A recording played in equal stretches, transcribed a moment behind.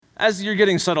as you're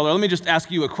getting settled, let me just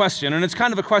ask you a question, and it's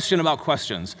kind of a question about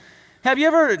questions. Have you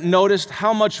ever noticed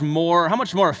how much more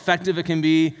effective it can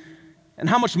be and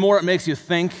how much more it makes you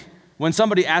think when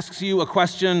somebody asks you a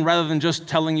question rather than just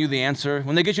telling you the answer?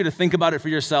 When they get you to think about it for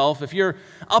yourself, if you're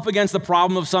up against a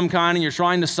problem of some kind and you're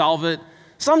trying to solve it,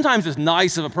 sometimes it's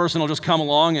nice if a person will just come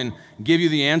along and give you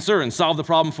the answer and solve the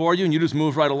problem for you and you just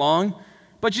move right along.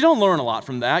 But you don't learn a lot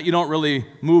from that. You don't really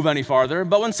move any farther.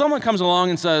 But when someone comes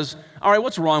along and says, all right,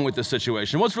 what's wrong with this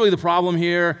situation? What's really the problem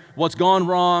here? What's gone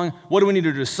wrong? What do we need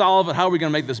to do to solve it? How are we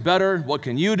going to make this better? What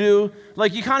can you do?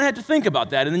 Like, you kind of have to think about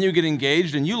that, and then you get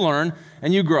engaged and you learn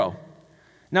and you grow.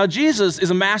 Now, Jesus is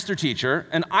a master teacher,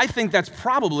 and I think that's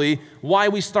probably why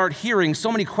we start hearing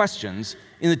so many questions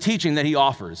in the teaching that he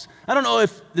offers. I don't know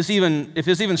if this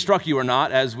even struck you or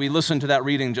not as we listened to that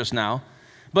reading just now.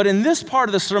 But in this part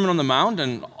of the Sermon on the Mount,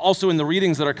 and also in the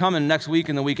readings that are coming next week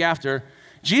and the week after,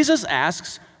 Jesus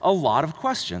asks a lot of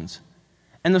questions.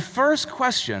 And the first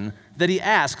question that he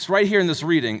asks right here in this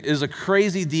reading is a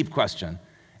crazy deep question.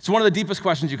 It's one of the deepest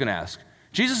questions you can ask.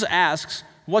 Jesus asks,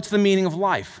 what's the meaning of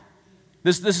life?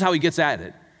 This is how he gets at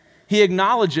it. He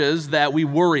acknowledges that we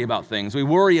worry about things. We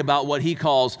worry about what he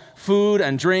calls food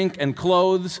and drink and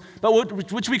clothes, but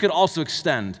which we could also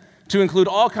extend to include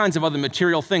all kinds of other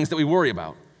material things that we worry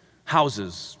about.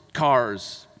 Houses,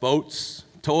 cars, boats,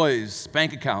 toys,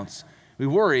 bank accounts. We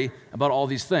worry about all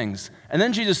these things. And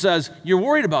then Jesus says, you're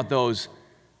worried about those,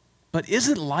 but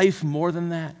isn't life more than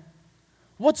that?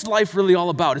 What's life really all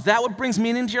about? Is that what brings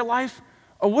meaning to your life?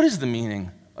 Or what is the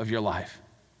meaning of your life?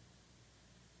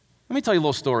 Let me tell you a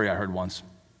little story I heard once.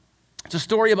 It's a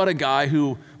story about a guy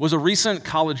who was a recent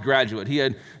college graduate. He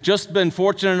had just been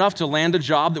fortunate enough to land a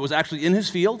job that was actually in his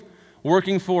field,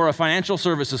 working for a financial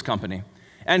services company.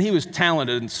 And he was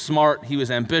talented and smart. He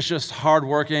was ambitious,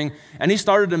 hardworking, and he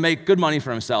started to make good money for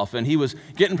himself. And he was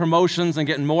getting promotions and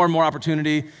getting more and more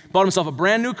opportunity, bought himself a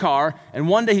brand new car, and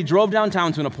one day he drove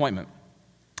downtown to an appointment.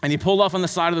 And he pulled off on the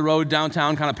side of the road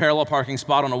downtown, kind of parallel parking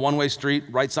spot on a one-way street,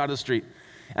 right side of the street.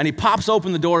 And he pops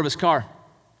open the door of his car.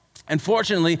 And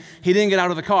fortunately, he didn't get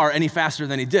out of the car any faster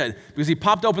than he did, because he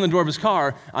popped open the door of his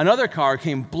car, another car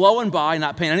came blowing by,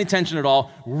 not paying any attention at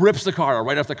all, rips the car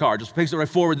right off the car, just takes it right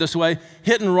forward this way,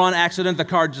 hit and run accident, the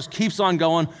car just keeps on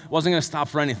going, wasn't going to stop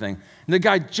for anything. And the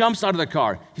guy jumps out of the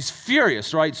car. He's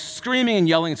furious, right, screaming and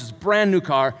yelling. It's his brand new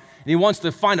car. And he wants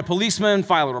to find a policeman,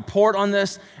 file a report on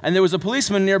this. And there was a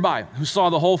policeman nearby who saw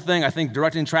the whole thing, I think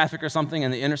directing traffic or something in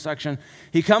the intersection.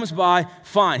 He comes by,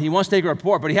 fine, he wants to take a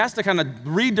report, but he has to kind of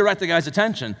redirect the guy's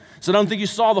attention. So I don't think you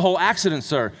saw the whole accident,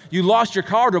 sir. You lost your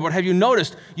car door, but have you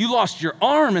noticed you lost your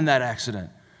arm in that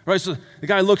accident? Right, so the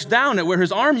guy looks down at where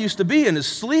his arm used to be and his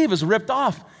sleeve is ripped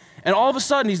off. And all of a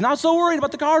sudden, he's not so worried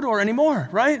about the car door anymore,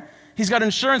 right? He's got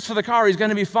insurance for the car. He's going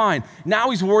to be fine. Now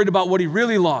he's worried about what he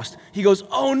really lost. He goes,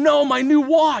 oh no, my new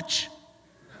watch.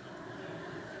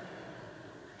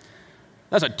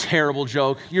 That's a terrible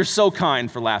joke. You're so kind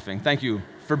for laughing. Thank you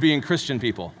for being Christian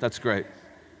people. That's great.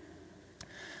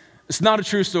 It's not a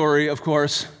true story, of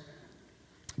course,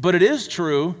 but it is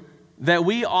true that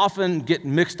we often get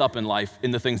mixed up in life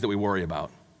in the things that we worry about,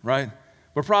 right?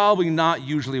 We're probably not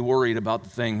usually worried about the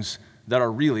things that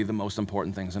are really the most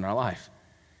important things in our life.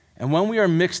 And when we are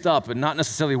mixed up and not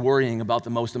necessarily worrying about the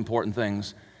most important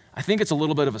things, I think it's a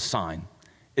little bit of a sign.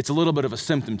 It's a little bit of a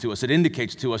symptom to us. It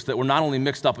indicates to us that we're not only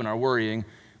mixed up in our worrying,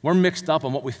 we're mixed up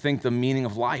on what we think the meaning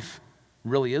of life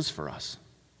really is for us.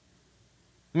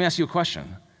 Let me ask you a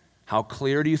question. How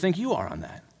clear do you think you are on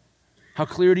that? How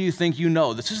clear do you think you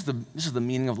know this is the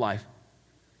meaning of life?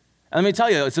 And let me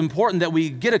tell you, it's important that we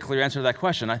get a clear answer to that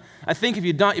question. I think if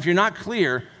you're not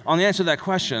clear on the answer to that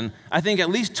question, I think at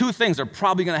least two things are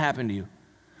probably going to happen to you.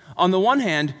 On the one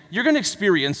hand, you're going to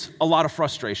experience a lot of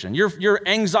frustration. Your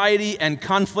anxiety and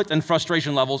conflict and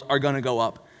frustration levels are going to go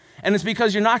up. And it's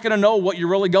because you're not going to know what you're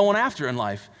really going after in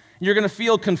life. You're going to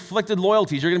feel conflicted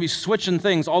loyalties. You're going to be switching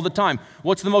things all the time.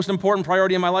 What's the most important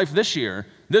priority in my life this year,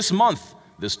 this month,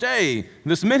 this day,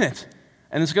 this minute?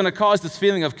 And it's going to cause this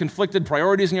feeling of conflicted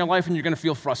priorities in your life, and you're going to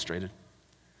feel frustrated.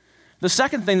 The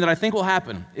second thing that I think will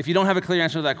happen, if you don't have a clear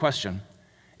answer to that question,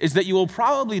 is that you will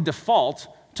probably default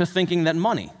to thinking that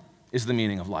money is the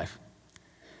meaning of life.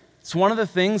 It's one of the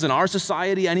things in our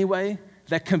society anyway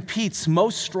that competes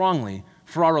most strongly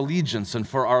for our allegiance and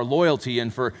for our loyalty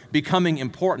and for becoming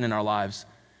important in our lives.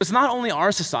 It's not only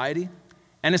our society,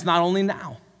 and it's not only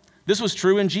now. This was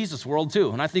true in Jesus' world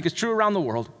too, and I think it's true around the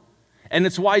world. And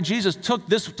it's why Jesus took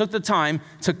the time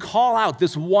to call out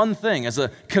this one thing as a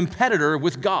competitor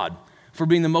with God for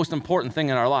being the most important thing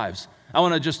in our lives. I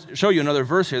want to just show you another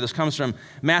verse here. This comes from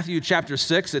Matthew chapter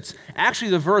 6. It's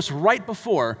actually the verse right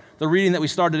before the reading that we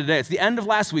started today. It's the end of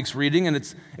last week's reading, and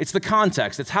it's the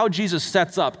context. It's how Jesus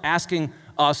sets up asking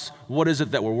us, what is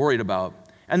it that we're worried about?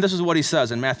 And this is what he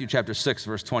says in Matthew chapter 6,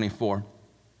 verse 24.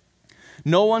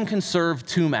 No one can serve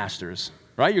two masters,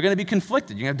 right? You're going to be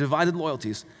conflicted. You're going to have divided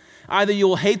loyalties. Either you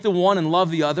will hate the one and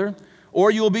love the other,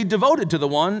 or you will be devoted to the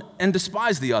one and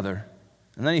despise the other.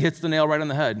 And then he hits the nail right on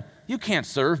the head. You can't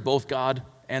serve both God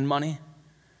and money.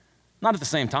 Not at the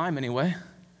same time, anyway.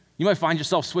 You might find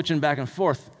yourself switching back and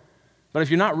forth. But if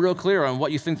you're not real clear on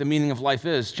what you think the meaning of life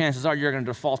is, chances are you're going to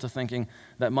default to thinking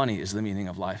that money is the meaning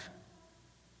of life.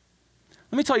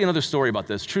 Let me tell you another story about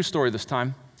this, true story this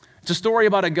time. It's a story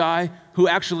about a guy who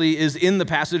actually is in the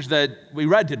passage that we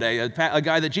read today, a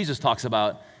guy that Jesus talks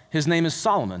about. His name is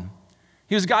Solomon.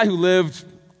 He was a guy who lived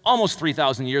almost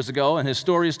 3,000 years ago, and his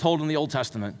story is told in the Old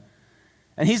Testament.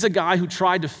 And he's a guy who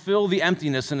tried to fill the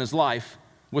emptiness in his life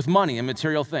with money and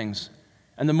material things.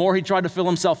 And the more he tried to fill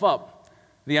himself up,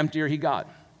 the emptier he got.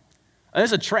 And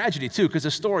it's a tragedy, too, because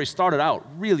his story started out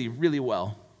really, really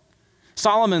well.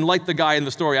 Solomon, like the guy in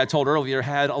the story I told earlier,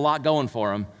 had a lot going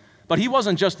for him. But he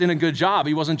wasn't just in a good job.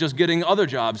 He wasn't just getting other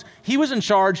jobs. He was in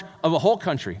charge of a whole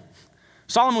country.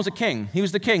 Solomon was a king. He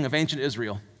was the king of ancient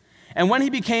Israel. And when he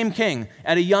became king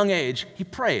at a young age, he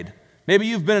prayed. Maybe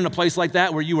you've been in a place like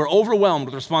that where you were overwhelmed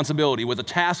with responsibility, with a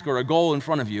task or a goal in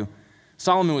front of you.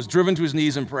 Solomon was driven to his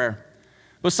knees in prayer.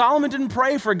 But Solomon didn't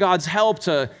pray for God's help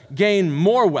to gain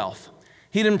more wealth.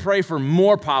 He didn't pray for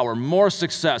more power, more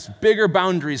success, bigger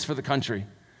boundaries for the country.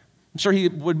 I'm sure he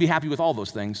would be happy with all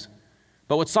those things.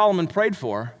 But what Solomon prayed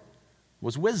for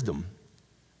was wisdom.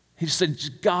 He just said,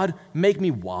 God, make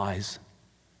me wise.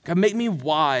 God, make me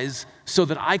wise so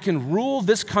that I can rule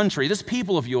this country, this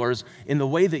people of yours, in the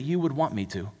way that you would want me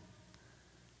to.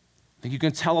 I think you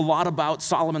can tell a lot about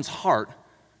Solomon's heart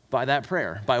by that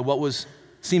prayer, by what was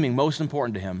seeming most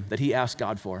important to him that he asked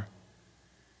God for.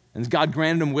 And God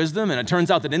granted him wisdom, and it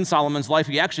turns out that in Solomon's life,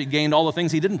 he actually gained all the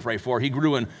things he didn't pray for. He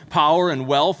grew in power and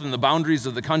wealth and the boundaries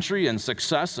of the country and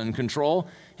success and control.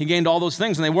 He gained all those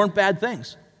things, and they weren't bad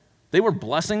things. They were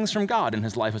blessings from God in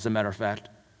his life, as a matter of fact,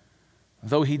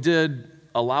 though he did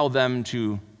allow them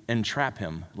to entrap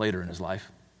him later in his life.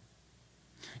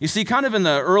 You see, kind of in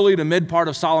the early to mid part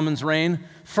of Solomon's reign,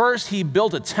 first he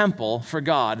built a temple for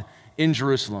God in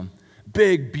Jerusalem.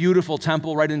 Big, beautiful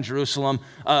temple right in Jerusalem,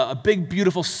 a big,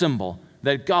 beautiful symbol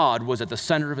that God was at the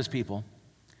center of his people.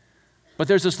 But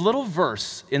there's this little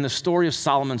verse in the story of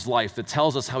Solomon's life that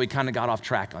tells us how he kind of got off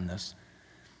track on this.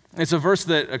 It's a verse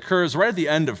that occurs right at the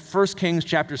end of 1 Kings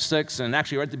chapter 6, and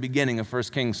actually right at the beginning of 1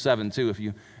 Kings 7 too, if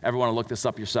you ever want to look this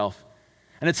up yourself.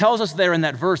 And it tells us there in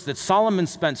that verse that Solomon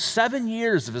spent 7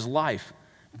 years of his life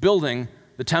building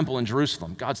the temple in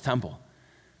Jerusalem, God's temple.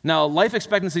 Now, life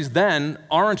expectancies then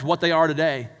aren't what they are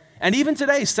today. And even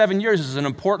today, 7 years is an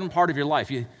important part of your life.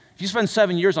 If you spend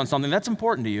 7 years on something, that's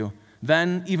important to you.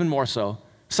 Then, even more so.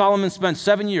 Solomon spent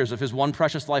 7 years of his one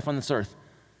precious life on this earth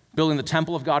building the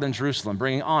temple of God in Jerusalem,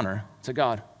 bringing honor to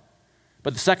God.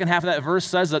 But the second half of that verse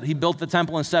says that he built the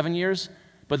temple in 7 years,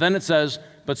 but then it says,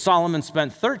 but Solomon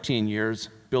spent 13 years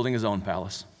building his own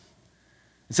palace.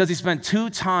 It says he spent 2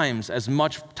 times as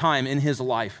much time in his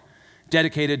life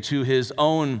dedicated to his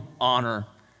own honor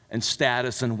and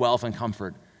status and wealth and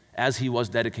comfort as he was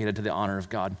dedicated to the honor of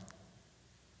God.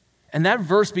 And that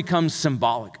verse becomes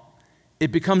symbolic.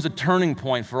 It becomes a turning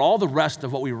point for all the rest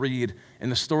of what we read in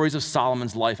the stories of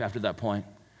Solomon's life after that point.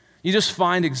 You just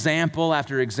find example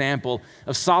after example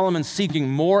of Solomon seeking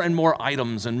more and more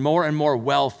items and more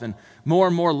wealth and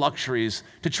more luxuries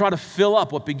to try to fill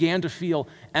up what began to feel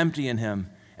empty in him.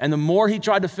 And the more he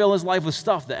tried to fill his life with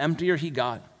stuff, the emptier he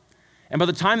got. And by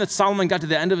the time that Solomon got to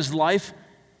the end of his life,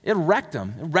 it wrecked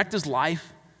him. It wrecked his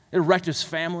life. It wrecked his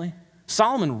family.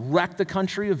 Solomon wrecked the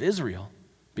country of Israel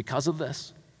because of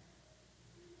this.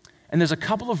 And there's a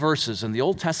couple of verses in the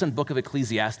Old Testament book of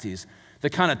Ecclesiastes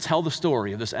that kind of tell the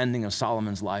story of this ending of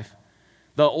Solomon's life.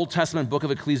 The Old Testament book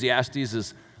of Ecclesiastes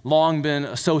has long been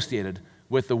associated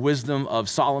with the wisdom of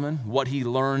Solomon, what he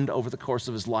learned over the course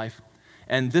of his life.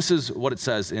 And this is what it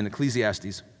says in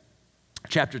Ecclesiastes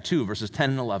chapter 2, verses 10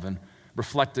 and 11,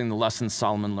 reflecting the lessons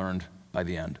Solomon learned by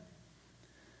the end.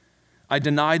 I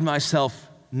denied myself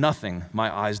nothing my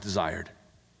eyes desired.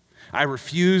 I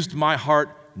refused my heart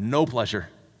no pleasure.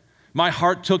 My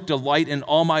heart took delight in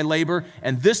all my labor,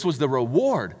 and this was the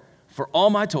reward for all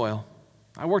my toil.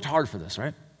 I worked hard for this,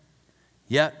 right?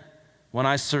 Yet, when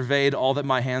I surveyed all that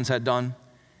my hands had done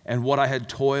and what I had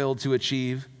toiled to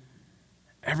achieve,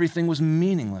 everything was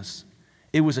meaningless.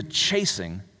 It was a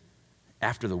chasing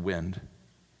after the wind.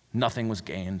 Nothing was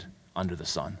gained under the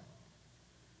sun.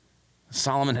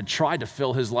 Solomon had tried to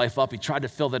fill his life up. He tried to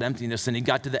fill that emptiness, and he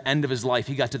got to the end of his life.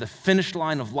 He got to the finish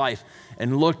line of life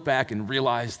and looked back and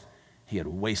realized he had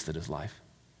wasted his life.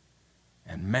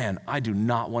 And man, I do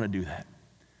not want to do that.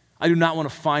 I do not want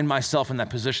to find myself in that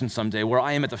position someday where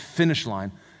I am at the finish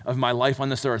line of my life on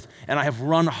this earth, and I have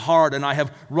run hard, and I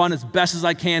have run as best as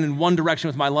I can in one direction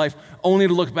with my life, only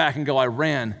to look back and go, I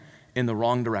ran in the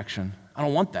wrong direction. I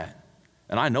don't want that.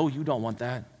 And I know you don't want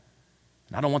that.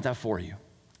 And I don't want that for you.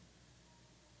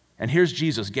 And here's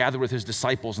Jesus gathered with his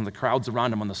disciples and the crowds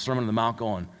around him on the Sermon on the Mount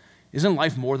going, isn't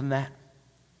life more than that?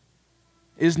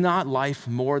 Is not life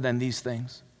more than these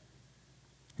things?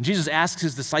 And Jesus asks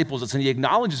his disciples this, and he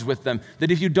acknowledges with them that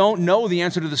if you don't know the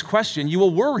answer to this question, you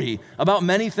will worry about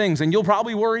many things, and you'll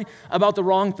probably worry about the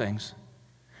wrong things.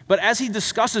 But as he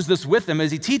discusses this with them,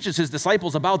 as he teaches his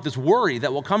disciples about this worry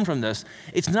that will come from this,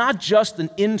 it's not just an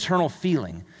internal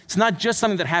feeling. It's not just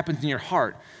something that happens in your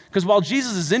heart. Because while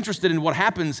Jesus is interested in what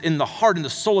happens in the heart and the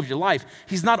soul of your life,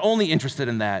 he's not only interested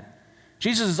in that.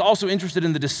 Jesus is also interested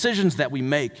in the decisions that we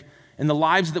make, in the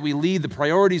lives that we lead, the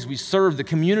priorities we serve, the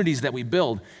communities that we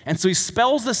build. And so he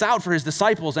spells this out for his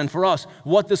disciples and for us,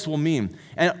 what this will mean.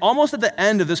 And almost at the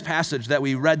end of this passage that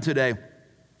we read today,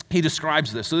 he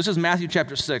describes this. So this is Matthew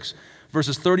chapter 6,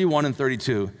 verses 31 and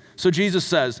 32. So Jesus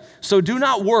says, so do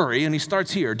not worry, and he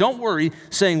starts here. Don't worry,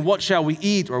 saying, what shall we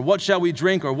eat, or what shall we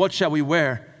drink, or what shall we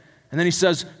wear? And then he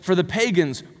says, for the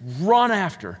pagans, run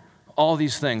after all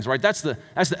these things, right? That's the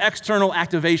external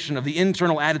activation of the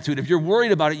internal attitude. If you're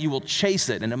worried about it, you will chase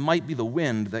it, and it might be the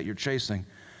wind that you're chasing.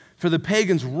 For the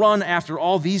pagans, run after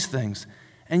all these things,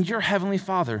 and your heavenly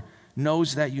Father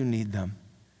knows that you need them.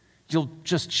 You'll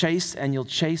just chase, and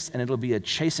it'll be a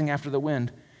chasing after the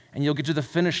wind, and you'll get to the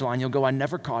finish line. You'll go, I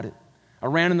never caught it. I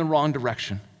ran in the wrong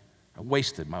direction. I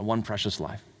wasted my one precious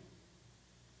life.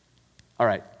 All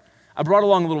right. I brought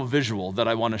along a little visual that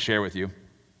I want to share with you.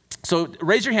 So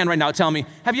raise your hand right now. Tell me,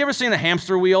 have you ever seen a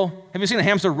hamster wheel? Have you seen a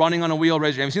hamster running on a wheel?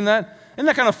 Raise your hand. Have you seen that? Isn't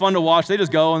that kind of fun to watch? They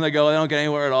just go and they go. They don't get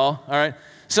anywhere at all. All right.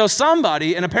 So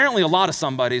somebody, and apparently a lot of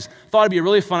somebodies, thought it'd be a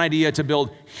really fun idea to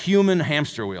build human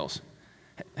hamster wheels.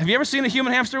 Have you ever seen a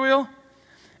human hamster wheel?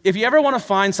 If you ever want to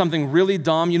find something really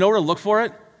dumb, you know where to look for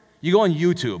it? You go on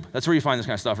YouTube. That's where you find this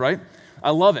kind of stuff, right? I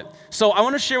love it. So I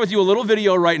want to share with you a little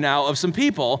video right now of some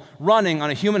people running on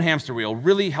a human hamster wheel.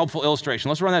 Really helpful illustration.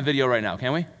 Let's run that video right now,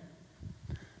 can we?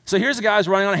 So here's a guy who's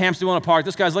running on a hamster wheel in a park.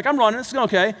 This guy's like, I'm running, this is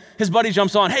okay. His buddy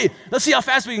jumps on, hey, let's see how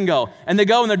fast we can go. And they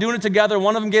go and they're doing it together.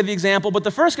 One of them gave the example, but the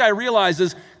first guy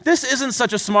realizes this isn't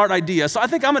such a smart idea. So I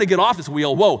think I'm gonna get off this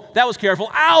wheel. Whoa, that was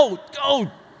careful. Ow,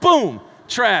 oh, boom,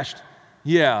 trashed.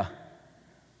 Yeah,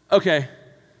 okay.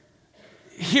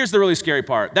 Here's the really scary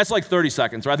part. That's like 30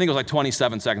 seconds, or I think it was like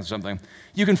 27 seconds or something.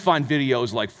 You can find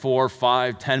videos like 4,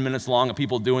 5, 10 minutes long of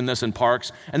people doing this in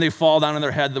parks, and they fall down on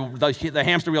their head. The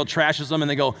hamster wheel trashes them, and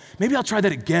they go, maybe I'll try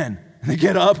that again. And they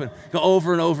get up and go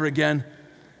over and over again.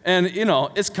 And, you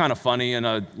know, it's kind of funny in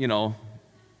a, you know,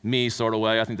 me sort of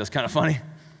way. I think that's kind of funny.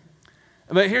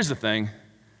 But here's the thing.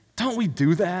 Don't we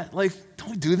do that? Like,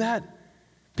 don't we do that?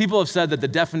 People have said that the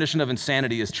definition of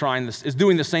insanity is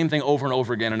doing the same thing over and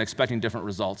over again and expecting different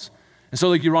results. And so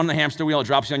like you run the hamster wheel, it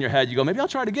drops you on your head, you go, maybe I'll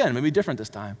try it again, maybe different this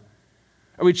time.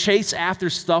 Or we chase after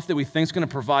stuff that we think is going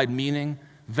to provide meaning,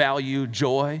 value,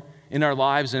 joy in our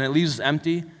lives, and it leaves us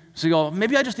empty. So you go,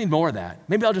 maybe I just need more of that.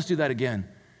 Maybe I'll just do that again.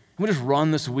 And we just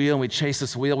run this wheel and we chase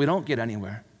this wheel. We don't get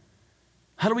anywhere.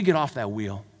 How do we get off that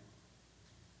wheel?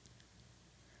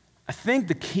 I think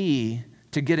the key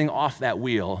to getting off that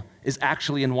wheel is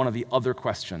actually in one of the other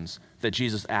questions that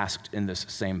Jesus asked in this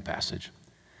same passage.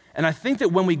 And I think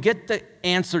that when we get the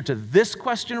answer to this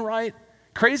question right,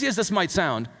 crazy as this might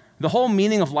sound, the whole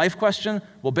meaning of life question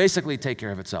will basically take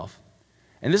care of itself.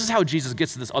 And this is how Jesus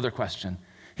gets to this other question.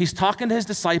 He's talking to his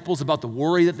disciples about the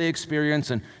worry that they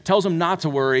experience and tells them not to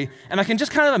worry. And I can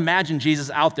just kind of imagine Jesus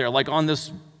out there, like on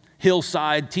this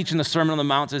hillside, teaching the Sermon on the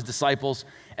Mount to his disciples,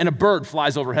 and a bird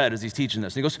flies overhead as he's teaching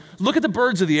this. And he goes, look at the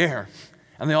birds of the air.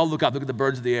 And they all look up, look at the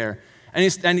birds of the air. And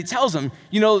he tells them,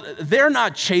 you know, they're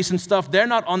not chasing stuff. They're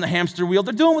not on the hamster wheel.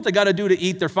 They're doing what they got to do to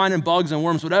eat. They're finding bugs and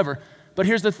worms, whatever. But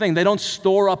here's the thing. They don't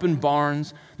store up in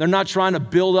barns. They're not trying to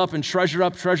build up and treasure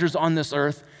up treasures on this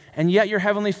earth. And yet your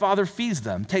heavenly Father feeds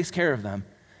them, takes care of them.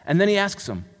 And then he asks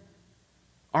them,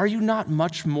 are you not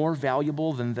much more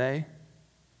valuable than they?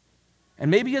 And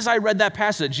maybe as I read that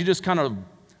passage, you just kind of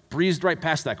breezed right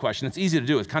past that question. It's easy to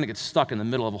do. It kind of gets stuck in the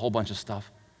middle of a whole bunch of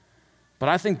stuff. But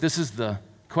I think this is the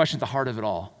question at the heart of it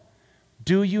all.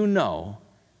 Do you know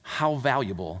how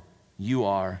valuable you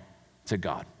are to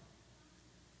God?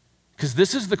 Because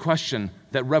this is the question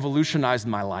that revolutionized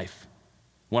my life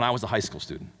when I was a high school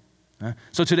student.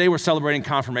 So today we're celebrating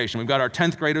confirmation. We've got our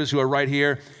 10th graders who are right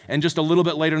here, and just a little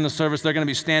bit later in the service, they're going to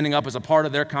be standing up as a part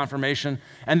of their confirmation.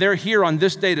 And they're here on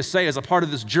this day to say, as a part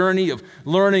of this journey of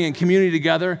learning and community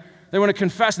together, they want to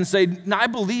confess and say, "Now, I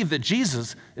believe that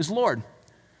Jesus is Lord,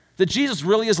 that Jesus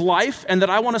really is life, and that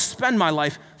I want to spend my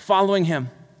life following him."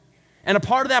 And a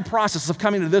part of that process of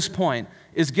coming to this point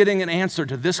is getting an answer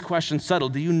to this question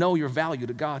settled: do you know your value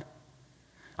to God?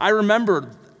 I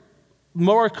remember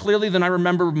more clearly than I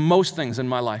remember most things in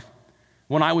my life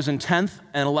when I was in 10th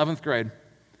and 11th grade.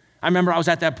 I remember I was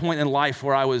at that point in life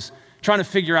where I was trying to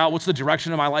figure out what's the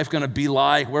direction of my life going to be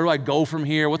like, where do I go from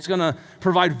here, what's going to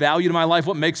provide value to my life,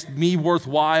 what makes me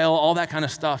worthwhile, all that kind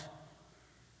of stuff.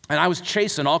 And I was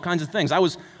chasing all kinds of things. I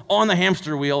was on the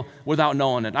hamster wheel without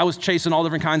knowing it. I was chasing all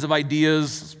different kinds of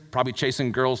ideas, probably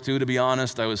chasing girls too, to be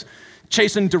honest. I was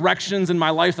chasing directions in my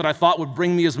life that I thought would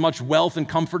bring me as much wealth and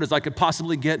comfort as I could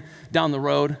possibly get down the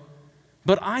road.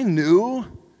 But I knew,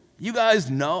 you guys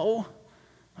know,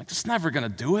 like, that's never going to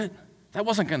do it. That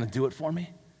wasn't going to do it for me.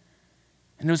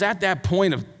 And it was at that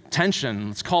point of tension,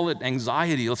 let's call it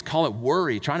anxiety, let's call it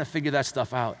worry, trying to figure that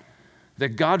stuff out,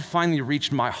 that God finally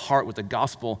reached my heart with the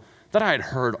gospel that I had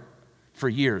heard for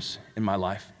years in my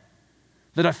life.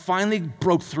 That it finally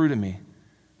broke through to me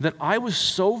that I was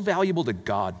so valuable to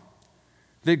God,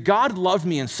 that God loved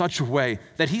me in such a way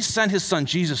that he sent his son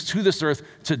Jesus to this earth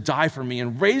to die for me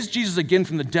and raised Jesus again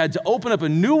from the dead to open up a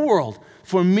new world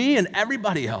for me and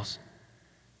everybody else.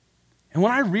 And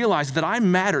when I realized that I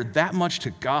mattered that much to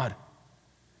God,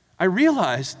 I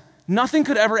realized nothing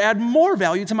could ever add more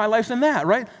value to my life than that,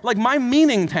 right? Like my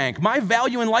meaning tank, my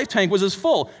value in life tank was as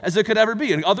full as it could ever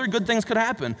be, and other good things could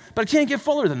happen, but it can't get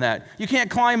fuller than that. You can't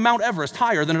climb Mount Everest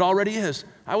higher than it already is.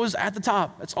 I was at the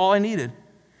top. That's all I needed.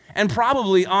 And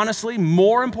probably, honestly,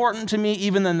 more important to me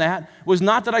even than that was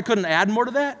not that I couldn't add more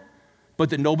to that, but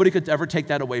that nobody could ever take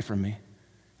that away from me.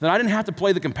 That I didn't have to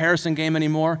play the comparison game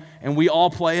anymore, and we all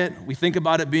play it. We think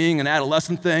about it being an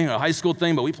adolescent thing, a high school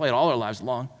thing, but we play it all our lives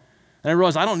long. And I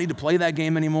realized I don't need to play that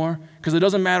game anymore because it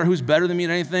doesn't matter who's better than me at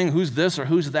anything, who's this or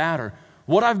who's that, or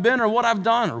what I've been or what I've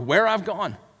done or where I've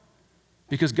gone.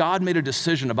 Because God made a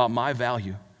decision about my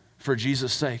value for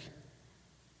Jesus' sake.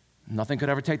 Nothing could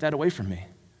ever take that away from me.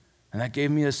 And that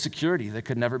gave me a security that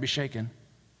could never be shaken.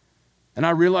 And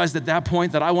I realized at that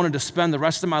point that I wanted to spend the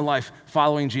rest of my life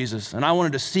following Jesus. And I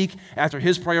wanted to seek after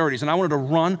his priorities. And I wanted to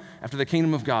run after the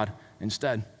kingdom of God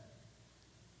instead.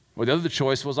 Well, the other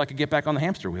choice was I could get back on the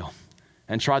hamster wheel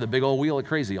and try the big old wheel of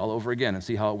crazy all over again and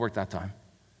see how it worked that time.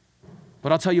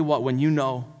 But I'll tell you what, when you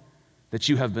know that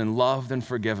you have been loved and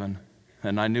forgiven,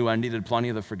 and I knew I needed plenty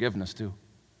of the forgiveness too.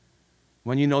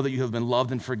 When you know that you have been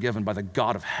loved and forgiven by the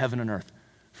God of heaven and earth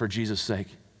for Jesus' sake,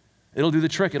 it'll do the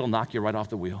trick. It'll knock you right off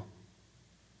the wheel.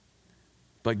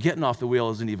 But getting off the wheel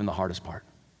isn't even the hardest part.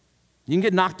 You can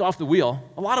get knocked off the wheel.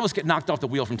 A lot of us get knocked off the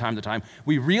wheel from time to time.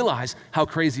 We realize how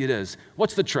crazy it is.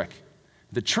 What's the trick?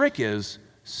 The trick is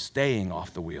staying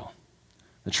off the wheel.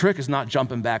 The trick is not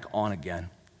jumping back on again.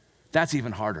 That's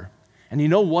even harder. And you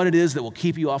know what it is that will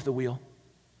keep you off the wheel?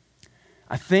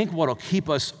 I think what will keep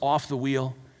us off the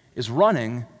wheel is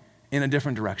running in a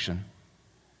different direction.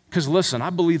 Because listen, I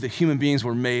believe that human beings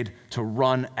were made to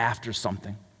run after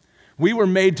something. We were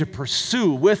made to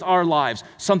pursue with our lives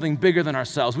something bigger than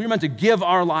ourselves. We were meant to give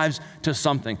our lives to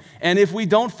something. And if we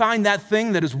don't find that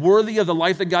thing that is worthy of the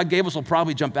life that God gave us, we'll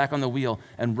probably jump back on the wheel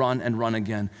and run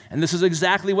again. And this is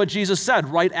exactly what Jesus said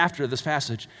right after this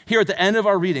passage. Here at the end of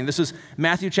our reading, this is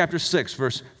Matthew chapter 6,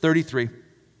 verse 33.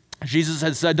 Jesus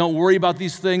had said, don't worry about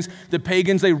these things. The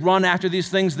pagans, they run after these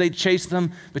things. They chase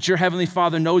them, but your heavenly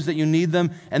Father knows that you need them.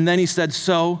 And then he said,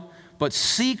 but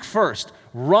seek first,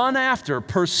 run after,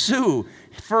 pursue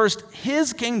first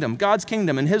his kingdom, God's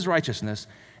kingdom and his righteousness,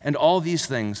 and all these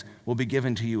things will be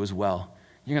given to you as well.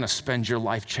 You're going to spend your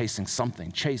life chasing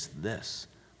something. Chase this.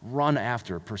 Run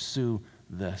after, pursue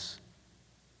this.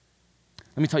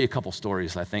 Let me tell you a couple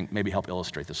stories that I think maybe help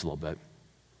illustrate this a little bit.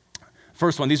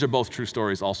 First one, these are both true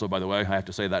stories also, by the way. I have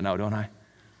to say that now, don't I?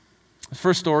 The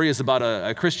first story is about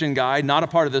a Christian guy, not a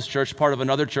part of this church, part of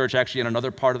another church actually in another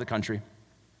part of the country.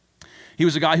 He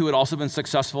was a guy who had also been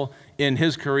successful in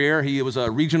his career. He was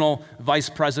a regional vice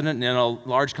president in a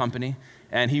large company,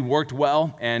 and he worked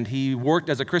well, and he worked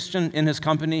as a Christian in his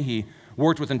company. He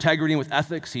worked with integrity and with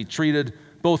ethics. He treated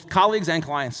both colleagues and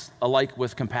clients alike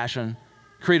with compassion,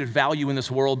 created value in this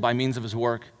world by means of his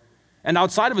work. And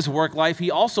outside of his work life,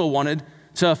 he also wanted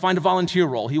to find a volunteer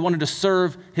role. He wanted to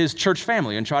serve his church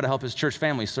family and try to help his church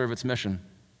family serve its mission.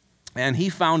 And he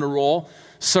found a role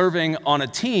serving on a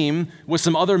team with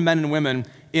some other men and women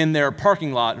in their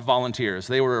parking lot volunteers.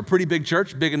 They were a pretty big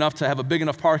church, big enough to have a big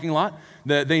enough parking lot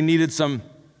that they needed some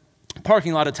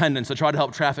parking lot attendants to try to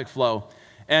help traffic flow.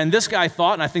 And this guy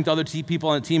thought, and I think the other people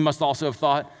on the team must also have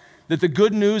thought, that the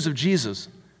good news of Jesus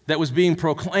that was being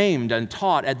proclaimed and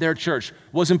taught at their church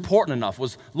was important enough,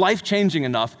 was life-changing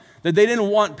enough, that they didn't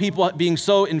want people being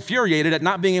so infuriated at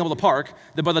not being able to park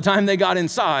that by the time they got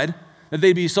inside, that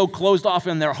they'd be so closed off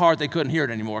in their heart they couldn't hear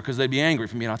it anymore because they'd be angry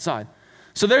from being outside.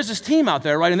 So there's this team out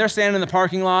there, right? And they're standing in the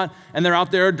parking lot, and they're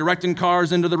out there directing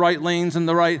cars into the right lanes and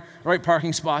the right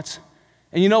parking spots.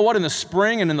 And you know what? In the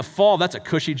spring and in the fall, that's a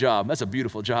cushy job. That's a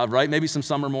beautiful job, right? Maybe some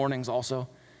summer mornings also.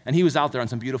 And he was out there on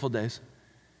some beautiful days.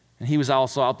 And he was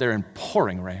also out there in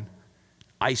pouring rain,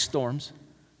 ice storms,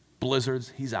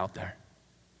 blizzards. He's out there.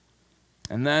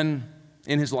 And then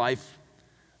in his life,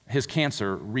 his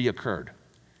cancer reoccurred.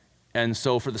 And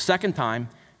so for the second time,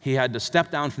 he had to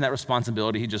step down from that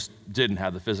responsibility. He just didn't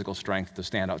have the physical strength to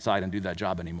stand outside and do that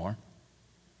job anymore.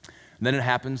 And then it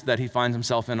happens that he finds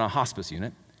himself in a hospice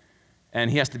unit, and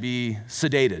he has to be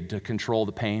sedated to control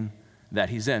the pain that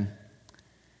he's in.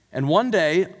 And one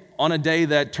day, on a day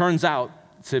that turns out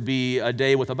to be a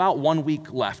day with about 1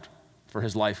 week left for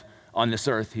his life on this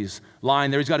earth, he's lying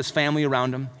there, he's got his family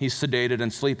around him, he's sedated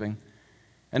and sleeping,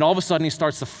 and all of a sudden he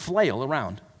starts to flail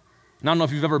around. And I don't know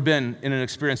if you've ever been in an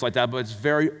experience like that, but it's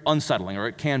very unsettling, or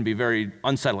it can be very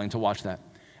unsettling to watch that.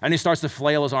 And he starts to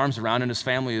flail his arms around, and his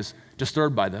family is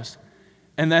disturbed by this.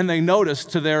 And then they notice,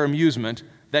 to their amusement,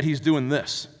 that he's doing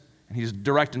this, and he's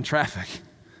directing traffic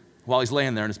while he's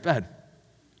laying there in his bed.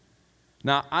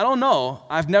 Now, I don't know,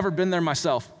 I've never been there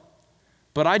myself,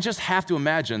 but I just have to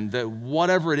imagine that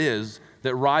whatever it is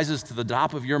that rises to the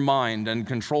top of your mind and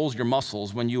controls your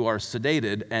muscles when you are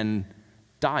sedated and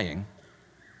dying,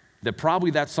 that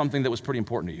probably that's something that was pretty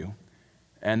important to you,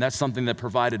 and that's something that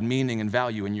provided meaning and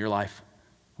value in your life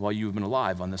while you've been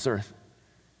alive on this earth.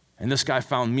 And this guy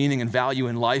found meaning and value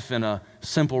in life in a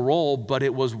simple role, but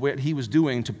it was what he was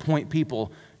doing to point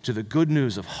people to the good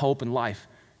news of hope and life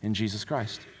in Jesus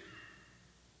Christ.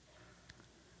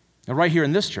 Now, right here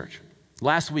in this church,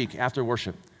 last week after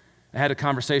worship, I had a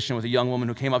conversation with a young woman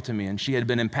who came up to me, and she had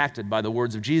been impacted by the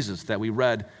words of Jesus that we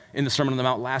read in the Sermon on the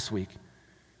Mount last week.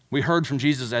 We heard from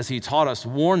Jesus as he taught us,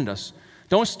 warned us,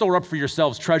 don't store up for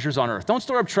yourselves treasures on earth. Don't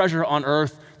store up treasure on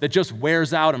earth that just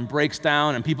wears out and breaks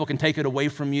down and people can take it away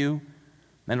from you,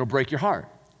 and it'll break your heart.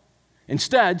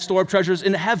 Instead, store up treasures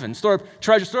in heaven. Store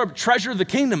up treasure the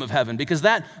kingdom of heaven, because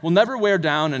that will never wear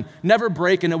down and never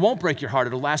break, and it won't break your heart.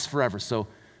 It'll last forever. So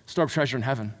store up treasure in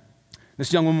heaven.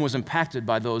 This young woman was impacted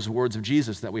by those words of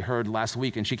Jesus that we heard last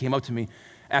week, and she came up to me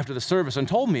after the service and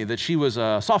told me that she was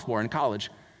a sophomore in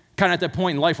college, kind of at that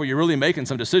point in life where you're really making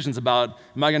some decisions about,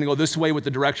 am I going to go this way with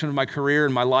the direction of my career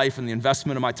and my life and the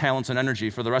investment of my talents and energy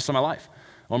for the rest of my life?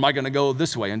 Or am I going to go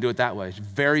this way and do it that way? She's a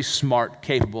very smart,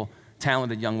 capable,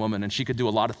 talented young woman, and she could do a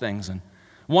lot of things. And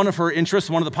one of her interests,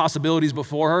 one of the possibilities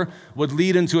before her, would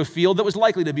lead into a field that was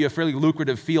likely to be a fairly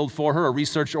lucrative field for her, a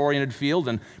research-oriented field,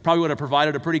 and probably would have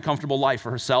provided a pretty comfortable life for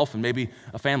herself and maybe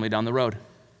a family down the road.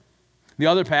 The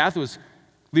other path was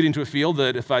leading to a field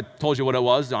that, if I told you what it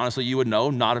was, honestly, you would know,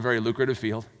 not a very lucrative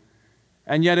field.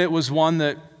 And yet it was one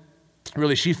that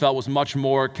really she felt was much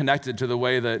more connected to the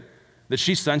way that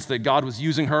she sensed that God was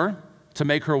using her to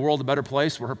make her world a better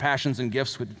place, where her passions and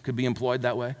gifts could be employed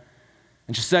that way.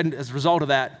 And she said, as a result of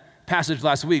that passage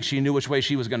last week, she knew which way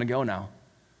she was going to go now.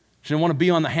 She didn't want to be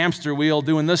on the hamster wheel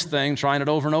doing this thing, trying it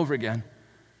over and over again,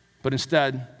 but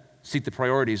instead seek the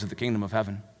priorities of the kingdom of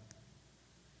heaven.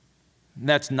 And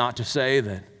that's not to say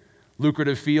that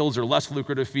lucrative fields or less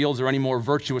lucrative fields are any more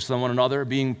virtuous than one another.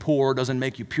 Being poor doesn't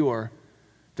make you pure.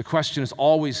 The question is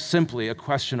always simply a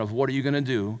question of what are you going to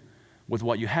do with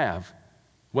what you have,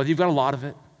 whether you've got a lot of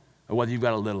it or whether you've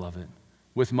got a little of it,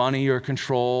 with money or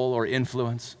control or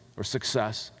influence or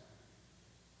success.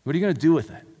 What are you going to do with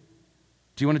it?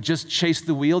 Do you want to just chase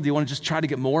the wheel? Do you want to just try to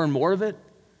get more and more of it?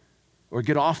 Or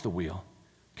get off the wheel,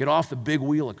 get off the big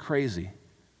wheel of crazy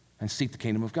and seek the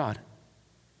kingdom of God?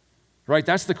 Right?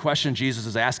 That's the question Jesus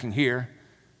is asking here.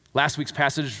 Last week's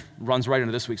passage runs right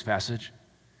into this week's passage.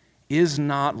 Is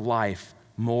not life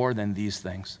more than these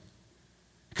things?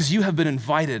 Because you have been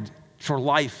invited for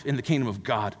life in the kingdom of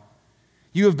God.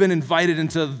 You have been invited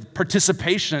into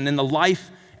participation in the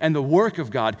life and the work of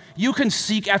God. You can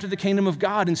seek after the kingdom of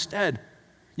God instead.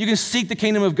 You can seek the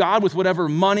kingdom of God with whatever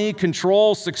money,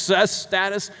 control, success,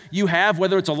 status you have,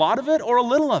 whether it's a lot of it or a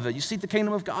little of it. You seek the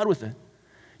kingdom of God with it.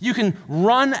 You can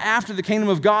run after the kingdom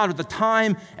of God with the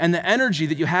time and the energy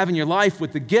that you have in your life,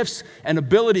 with the gifts and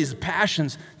abilities,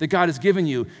 passions that God has given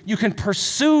you. You can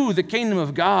pursue the kingdom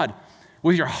of God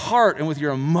with your heart and with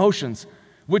your emotions,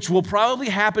 which will probably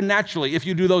happen naturally if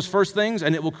you do those first things,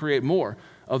 and it will create more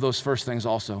of those first things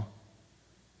also.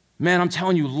 Man, I'm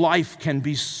telling you, life can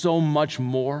be so much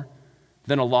more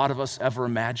than a lot of us ever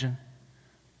imagine.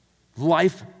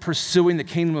 Life pursuing the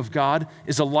kingdom of God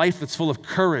is a life that's full of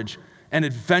courage and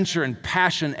adventure and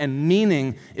passion and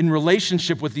meaning in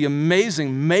relationship with the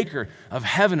amazing maker of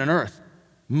heaven and earth,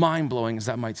 mind-blowing as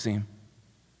that might seem.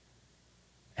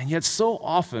 And yet so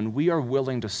often we are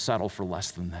willing to settle for less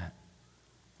than that.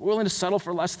 We're willing to settle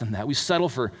for less than that. We settle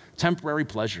for temporary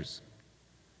pleasures.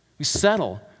 We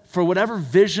settle for whatever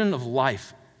vision of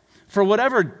life, for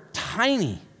whatever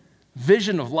tiny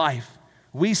vision of life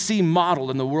we see modeled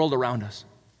in the world around us.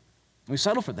 We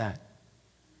settle for that.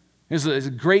 There's a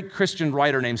great Christian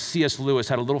writer named C.S. Lewis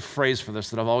had a little phrase for this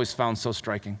that I've always found so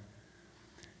striking.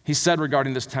 He said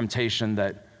regarding this temptation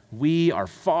that we are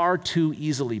far too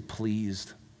easily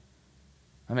pleased.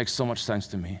 That makes so much sense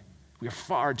to me. We are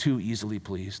far too easily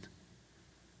pleased.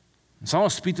 And so I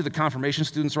want to speak to the confirmation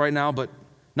students right now, but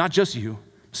not just you.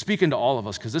 I'm speaking to all of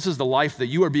us, because this is the life that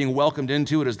you are being welcomed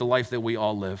into. It is the life that we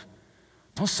all live.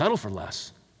 Don't settle for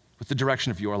less with the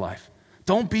direction of your life.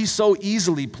 Don't be so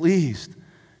easily pleased,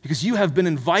 because you have been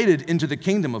invited into the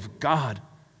kingdom of God.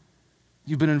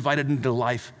 You've been invited into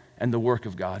life and the work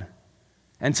of God.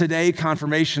 And today,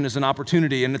 confirmation is an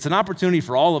opportunity, and it's an opportunity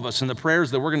for all of us in the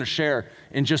prayers that we're going to share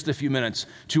in just a few minutes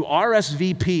to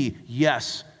RSVP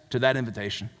yes to that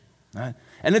invitation. Right?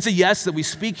 And it's a yes that we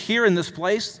speak here in this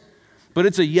place, but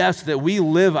it's a yes that we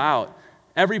live out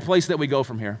every place that we go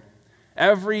from here.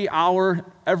 Every hour,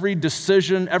 every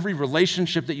decision, every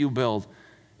relationship that you build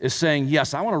is saying,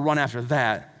 yes, I want to run after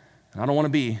that, and I don't want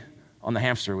to be on the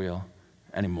hamster wheel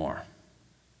anymore.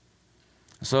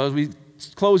 So as we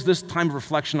close this time of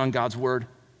reflection on God's word,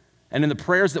 and in the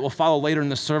prayers that will follow later in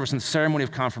this service and the ceremony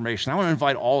of confirmation, I want to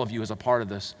invite all of you as a part of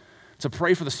this to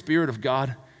pray for the Spirit of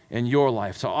God in your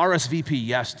life, to RSVP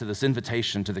yes to this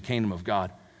invitation to the kingdom of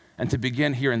God, and to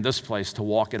begin here in this place to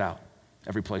walk it out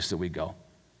every place that we go.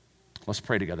 Let's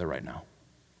pray together right now.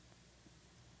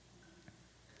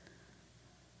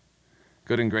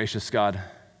 Good and gracious God,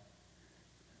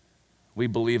 we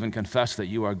believe and confess that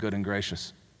you are good and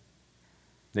gracious,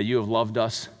 that you have loved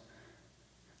us,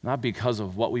 not because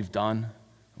of what we've done,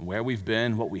 where we've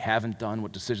been, what we haven't done,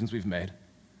 what decisions we've made,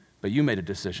 but you made a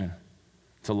decision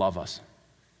to love us.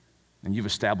 And you've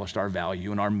established our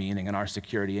value and our meaning and our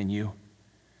security in you.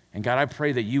 And God, I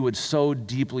pray that you would so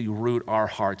deeply root our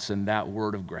hearts in that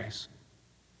word of grace,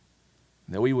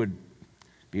 that we would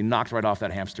be knocked right off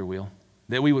that hamster wheel,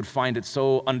 that we would find it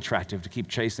so unattractive to keep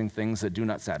chasing things that do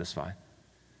not satisfy.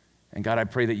 And God, I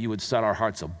pray that you would set our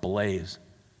hearts ablaze,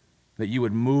 that you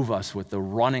would move us with the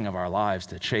running of our lives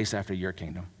to chase after your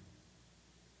kingdom.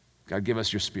 God, give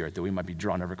us your Spirit that we might be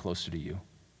drawn ever closer to you.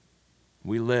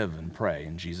 We live and pray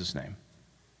in Jesus' name.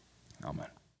 Amen.